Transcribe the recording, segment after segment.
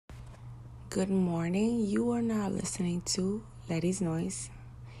Good morning. You are now listening to Ladies Noise.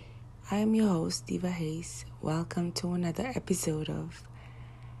 I am your host, Diva Hayes. Welcome to another episode of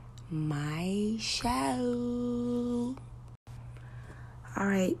my show.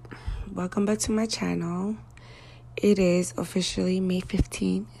 Alright, welcome back to my channel. It is officially May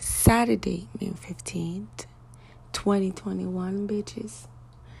 15th, Saturday, May 15th, 2021, bitches.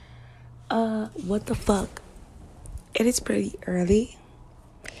 What the fuck? It is pretty early.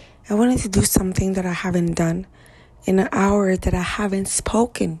 I wanted to do something that I haven't done in an hour that I haven't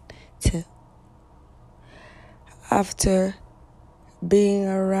spoken to. After being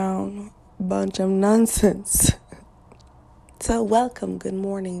around a bunch of nonsense. So welcome, good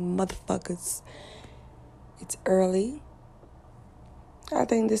morning, motherfuckers. It's early. I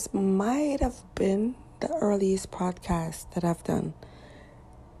think this might have been the earliest podcast that I've done.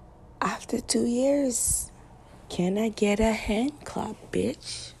 After 2 years, can I get a hand clap,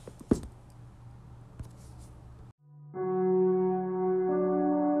 bitch?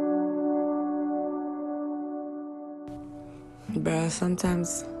 Bro,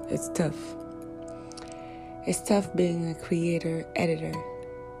 sometimes it's tough. It's tough being a creator, editor,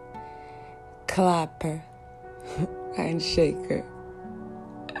 clapper, and shaker.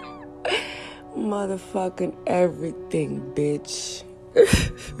 Motherfucking everything, bitch.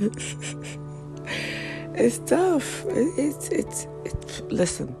 It's tough. It's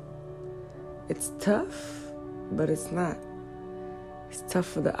listen. It's tough, but it's not. It's tough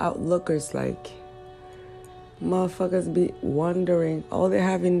for the outlookers, like motherfuckers be wondering, all they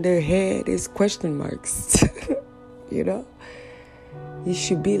have in their head is question marks. You know? You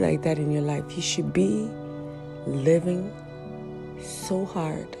should be like that in your life. You should be living so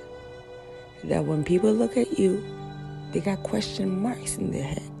hard that when people look at you, they got question marks in their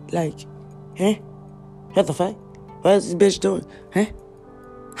head. Like, what the fuck? What is this bitch doing?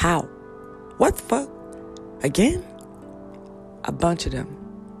 How? What the fuck? Again? A bunch of them.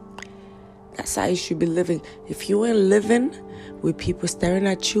 That's how you should be living. If you ain't living with people staring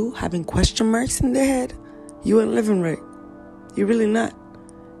at you, having question marks in their head, you ain't living right. You really not.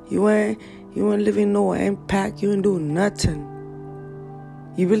 You ain't living no impact. You ain't doing nothing.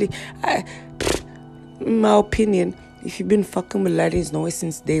 You really, in my opinion, if you've been fucking with Ladies Noise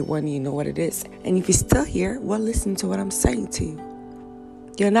since day one, you know what it is. And if you're still here, well, listen to what I'm saying to you.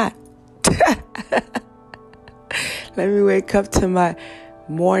 You're not. Let me wake up to my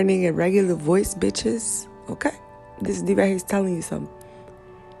morning and regular voice, bitches. Okay? This is Diva Hayes telling you something.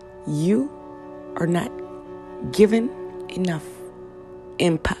 You are not given enough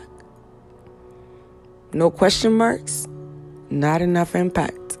impact. No question marks, not enough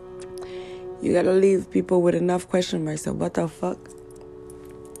impact. You gotta leave people with enough question marks. So what the fuck?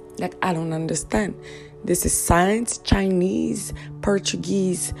 Like, I don't understand. This is science, Chinese,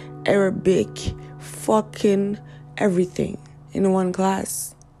 Portuguese, Arabic, fucking everything in one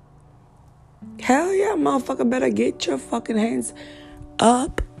class. Hell yeah, motherfucker, better get your fucking hands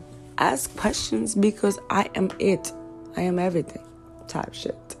up. Ask questions because I am it. I am everything type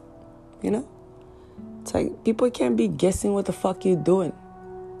shit. You know? It's like people can't be guessing what the fuck you're doing.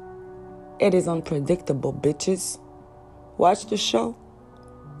 It is unpredictable, bitches. Watch the show.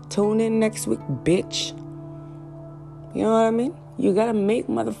 Tune in next week, bitch. You know what I mean? You gotta make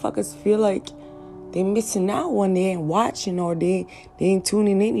motherfuckers feel like they missing out when they ain't watching or they ain't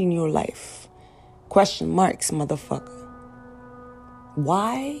tuning in your life. Question marks, motherfucker.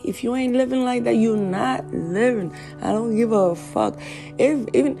 Why? If you ain't living like that, you're not living. I don't give a fuck.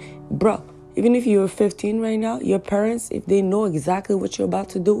 Even if you're 15 right now, your parents, if they know exactly what you're about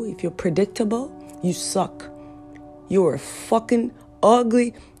to do, if you're predictable, you suck. You're fucking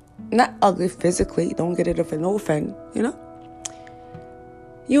ugly. Not ugly physically. Don't get it if no offense, you know?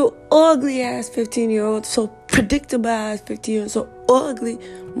 You ugly ass 15-year-old, so predictable ass 15-year-old, so ugly.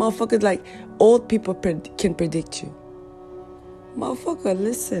 Motherfuckers like old people can predict you. Motherfucker,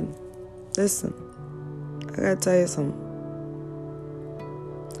 listen. I gotta tell you something.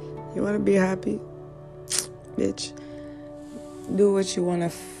 You wanna be happy? Bitch. Do what you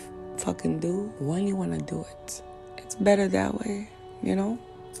wanna fucking do when you wanna do it. It's better that way, you know?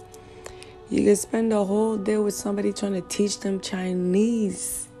 You can spend a whole day with somebody trying to teach them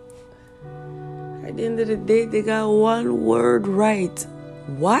Chinese. At the end of the day, they got one word right.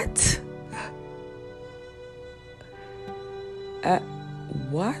 What?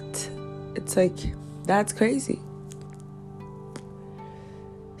 What? It's like, that's crazy.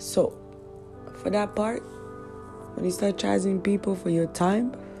 So, for that part, when you start charging people for your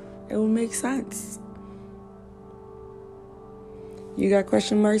time, it will make sense. You got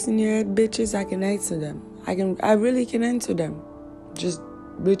question marks in your head, bitches, I can answer them. I really can answer them. Just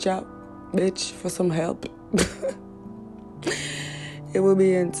reach out, bitch, for some help. It will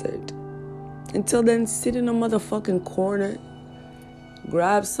be answered. Until then, sit in a motherfucking corner,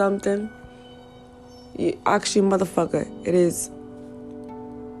 grab something. Actually, motherfucker, it is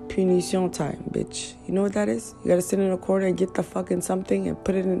punition time, bitch. You know what that is? You gotta sit in a corner and get the fucking something and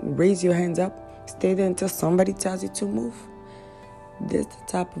put it in, raise your hands up. Stay there until somebody tells you to move. This the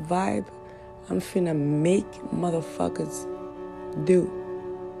type of vibe I'm finna make motherfuckers do.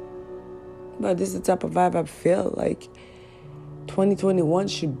 But this is the type of vibe I feel like 2021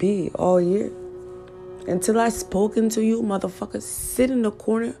 should be all year. Until I spoken to you, motherfuckers, sit in the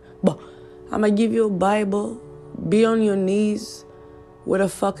corner. But I'm gonna give you a Bible. Be on your knees with a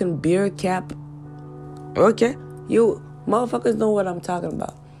fucking beer cap. Okay? You motherfuckers know what I'm talking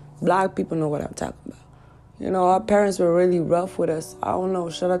about. Black people know what I'm talking about. You know, our parents were really rough with us. I don't know.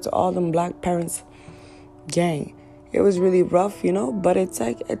 Shout out to all them black parents. Gang. It was really rough, you know? But it's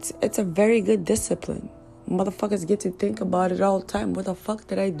like, it's a very good discipline. Motherfuckers get to think about it all the time. What the fuck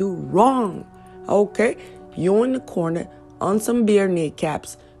did I do wrong? Okay? You in the corner on some beer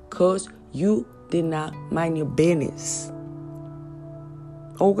kneecaps because you did not mind your business.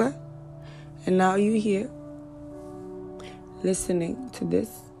 Okay? And now you here listening to this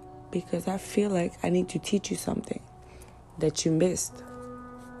because I feel like I need to teach you something that you missed.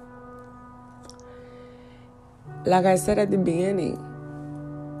 Like I said at the beginning,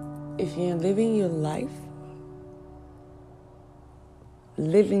 if you're living your life,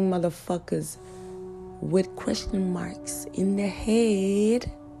 living motherfuckers with question marks in their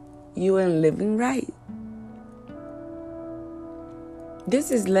head, you ain't living right.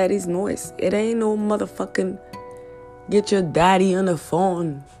 This is Letty's Noise. It ain't no motherfucking get your daddy on the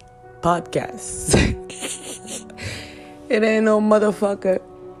phone podcast. It ain't no motherfucker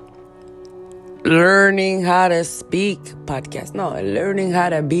learning how to speak podcast. No, learning how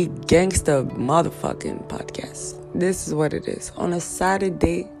to be gangster motherfucking podcast. This is what it is. On a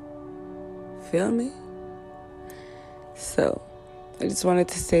Saturday. Feel me? So, I just wanted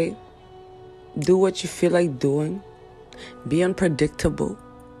to say, do what you feel like doing. Be unpredictable.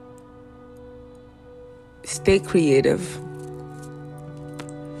 Stay creative.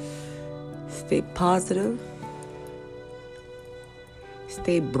 Stay positive.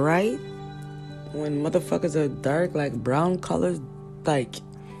 Stay bright. When motherfuckers are dark, like brown colors, like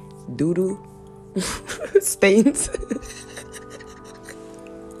doo-doo stains.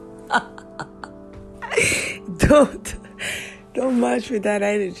 Don't match with that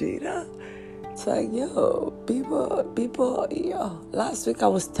energy, you know? It's like, yo, people, yo. Last week I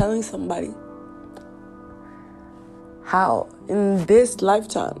was telling somebody how in this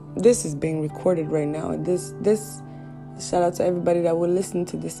lifetime, this is being recorded right now, and this shout out to everybody that will listen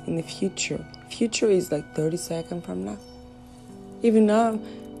to this in the future. Future is like 30 seconds from now. Even now,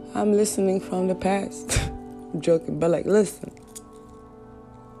 I'm listening from the past. I'm joking, but like, listen.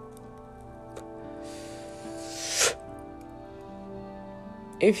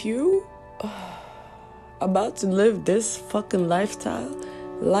 If you about to live this fucking life,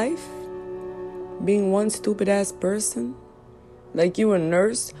 being one stupid ass person, like you a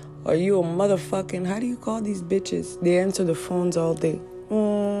nurse or you a motherfucking, how do you call these bitches? They answer the phones all day.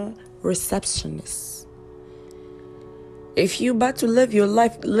 Receptionists. If you about to live your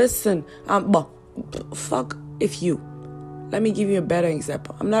life, listen, fuck if you. Let me give you a better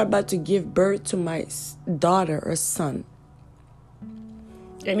example. I'm not about to give birth to my daughter or son.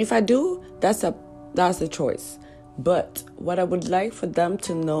 And if I do, that's a choice. But what I would like for them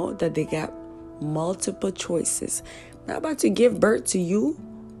to know that they got multiple choices. I'm not about to give birth to you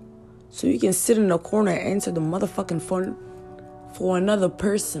so you can sit in a corner and answer the motherfucking phone for another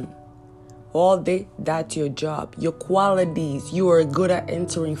person all day. That's your job. Your qualities. You are good at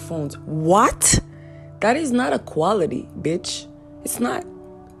answering phones. What? That is not a quality, bitch. It's not.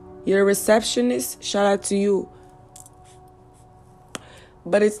 You're a receptionist. Shout out to you.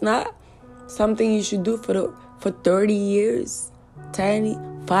 But it's not something you should do for 30 years.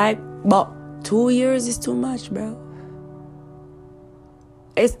 5, but 2 years is too much, bro.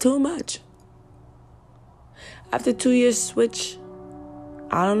 It's too much. After 2 years switch,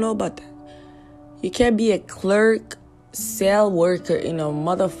 I don't know about that. You can't be a clerk, sale worker in a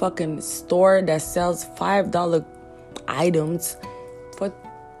motherfucking store that sells $5 items for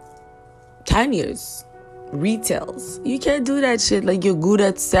 10 years. Retails. You can't do that shit like you're good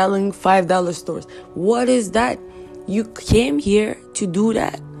at selling $5 stores. What is that? You came here to do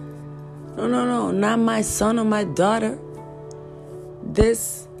that. No, not my son or my daughter.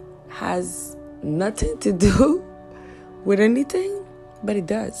 This has nothing to do with anything, but it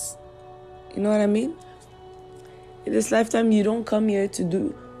does. You know what I mean? In this lifetime, you don't come here to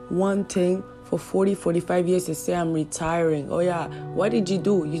do one thing for 40, 45 years to say I'm retiring. Oh yeah, what did you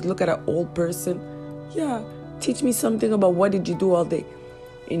do? You look at an old person. Yeah, teach me something about what did you do all day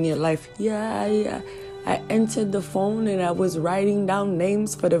in your life. Yeah, I entered the phone and I was writing down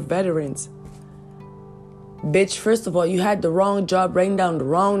names for the veterans. Bitch, first of all, you had the wrong job, writing down the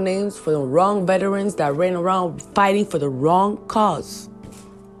wrong names for the wrong veterans that ran around fighting for the wrong cause.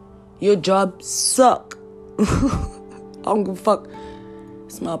 Your job suck. I don't give a fuck.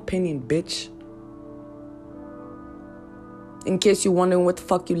 It's my opinion, bitch. In case you're wondering what the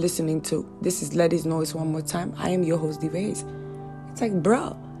fuck you're listening to, this is Let It Noise one more time. I am your host, Diva Hayes. It's like,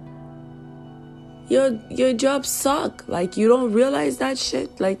 bro, your job suck. Like, you don't realize that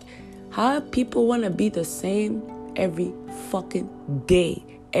shit? Like, how people want to be the same every fucking day,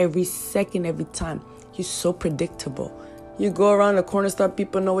 every second, every time. You're so predictable. You go around the corner store,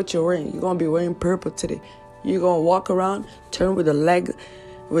 people know what you're wearing. You're going to be wearing purple today. You're going to walk around, turn with the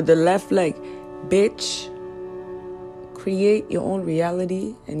left leg. Bitch, create your own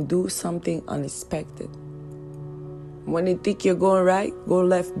reality and do something unexpected. When they think you're going right, go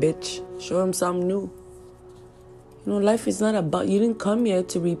left, bitch. Show them something new. You know, life is not about, you didn't come here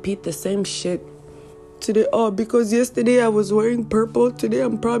to repeat the same shit. Today, because yesterday I was wearing purple, today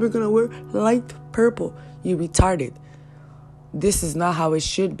I'm probably going to wear light purple. You retarded. This is not how it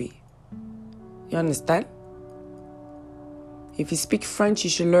should be. You understand? If you speak French, you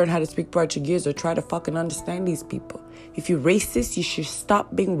should learn how to speak Portuguese or try to fucking understand these people. If you're racist, you should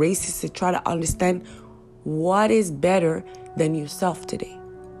stop being racist and try to understand what is better than yourself today.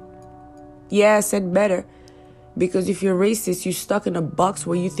 Yeah, I said better. Because if you're racist, you're stuck in a box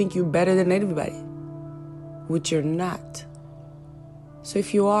where you think you're better than everybody, which you're not. So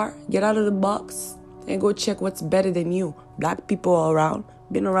if you are, get out of the box and go check what's better than you. Black people are around,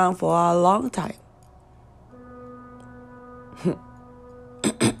 been around for a long time.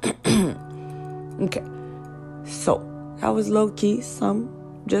 Okay, so that was low-key, some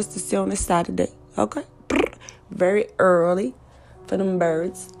just to see on a Saturday. Okay, very early for them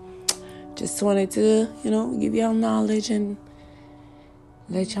birds. Just wanted to, give y'all knowledge and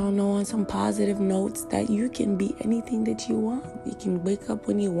let y'all know on some positive notes that you can be anything that you want. You can wake up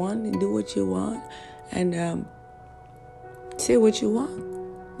when you want and do what you want and say what you want.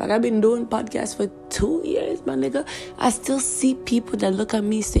 Like, I've been doing podcasts for 2 years, my nigga. I still see people that look at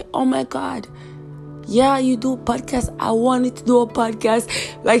me and say, oh my God, yeah, you do a podcast. I wanted to do a podcast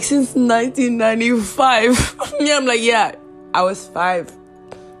like since 1995. Yeah, I'm like, yeah, I was 5.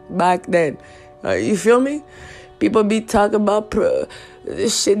 Back then, you feel me? People be talking about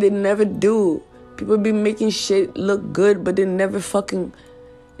this shit they never do. People be making shit look good, but they never fucking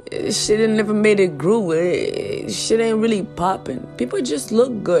shit. They never made it groove. Shit ain't really popping. People just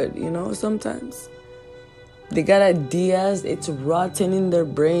look good, sometimes. They got ideas. It's rotten in their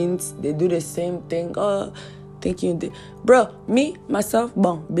brains. They do the same thing. Thinking, bro, me, myself,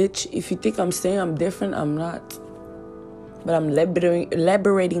 bitch. If you think I'm saying I'm different, I'm not. But I'm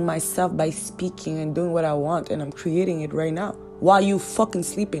liberating myself by speaking and doing what I want. And I'm creating it right now. While you fucking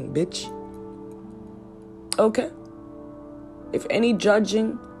sleeping, bitch. Okay? If any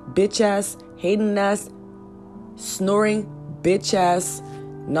judging, bitch ass, hating ass, snoring, bitch ass,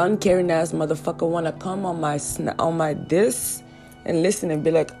 non-caring ass motherfucker wanna come on my this and listen and be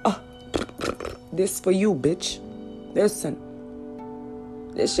like, this for you, bitch. Listen.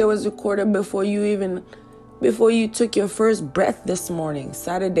 This shit was recorded before you took your first breath this morning,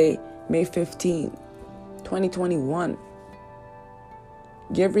 Saturday, May 15, 2021.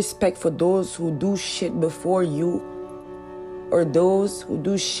 Give respect for those who do shit before you or those who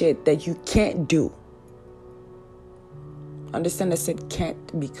do shit that you can't do. Understand I said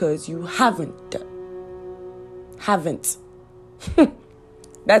can't because you haven't. Haven't.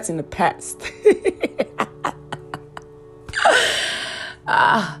 That's in the past.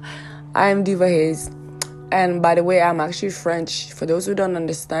 I am Diva Hayes. And by the way, I'm actually French. For those who don't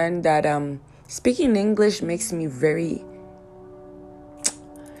understand that speaking English makes me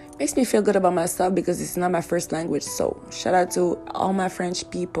feel good about myself because it's not my first language. So shout out to all my French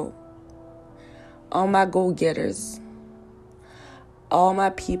people, all my go-getters, all my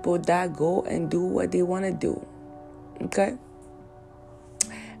people that go and do what they want to do. Okay?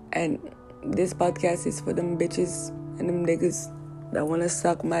 And this podcast is for them bitches and them niggas that want to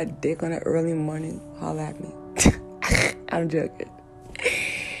suck my dick on an early morning. Holla at me. I'm joking.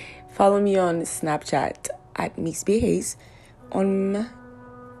 Follow me on Snapchat at MixBHayes. On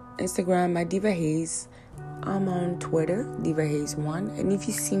Instagram at Diva Hayes. I'm on Twitter, Diva Hayes1. And if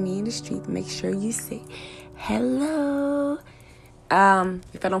you see me in the street, make sure you say hello.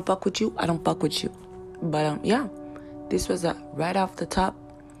 If I don't fuck with you, I don't fuck with you. But yeah, this was a right off the top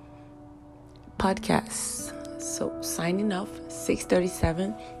podcast. So signing off,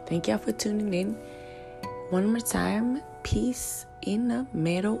 6:37. Thank y'all for tuning in. One more time, peace in the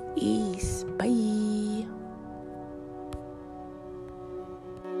Middle East. Bye.